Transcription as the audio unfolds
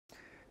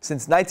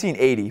Since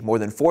 1980, more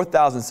than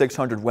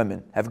 4,600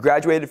 women have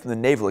graduated from the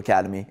Naval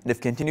Academy and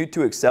have continued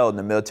to excel in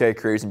their military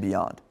careers and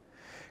beyond.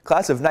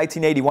 Class of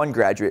 1981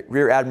 graduate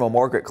Rear Admiral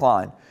Margaret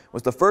Klein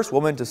was the first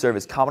woman to serve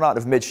as Commandant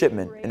of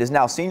Midshipmen and is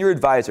now Senior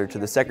Advisor to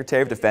the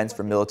Secretary of Defense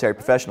for Military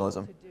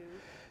Professionalism.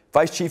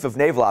 Vice Chief of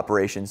Naval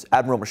Operations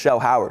Admiral Michelle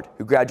Howard,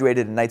 who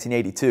graduated in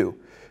 1982,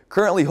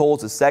 currently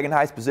holds the second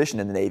highest position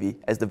in the Navy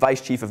as the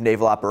Vice Chief of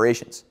Naval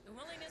Operations.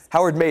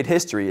 Howard made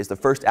history as the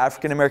first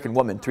African-American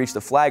woman to reach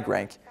the flag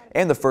rank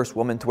and the first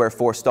woman to wear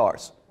 4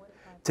 stars.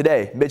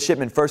 Today,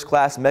 Midshipman First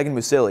Class Megan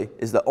Musili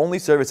is the only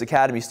Service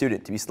Academy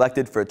student to be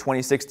selected for a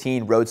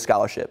 2016 Rhodes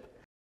Scholarship.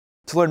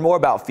 To learn more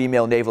about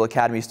female Naval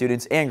Academy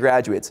students and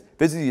graduates,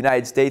 visit the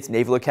United States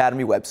Naval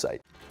Academy website.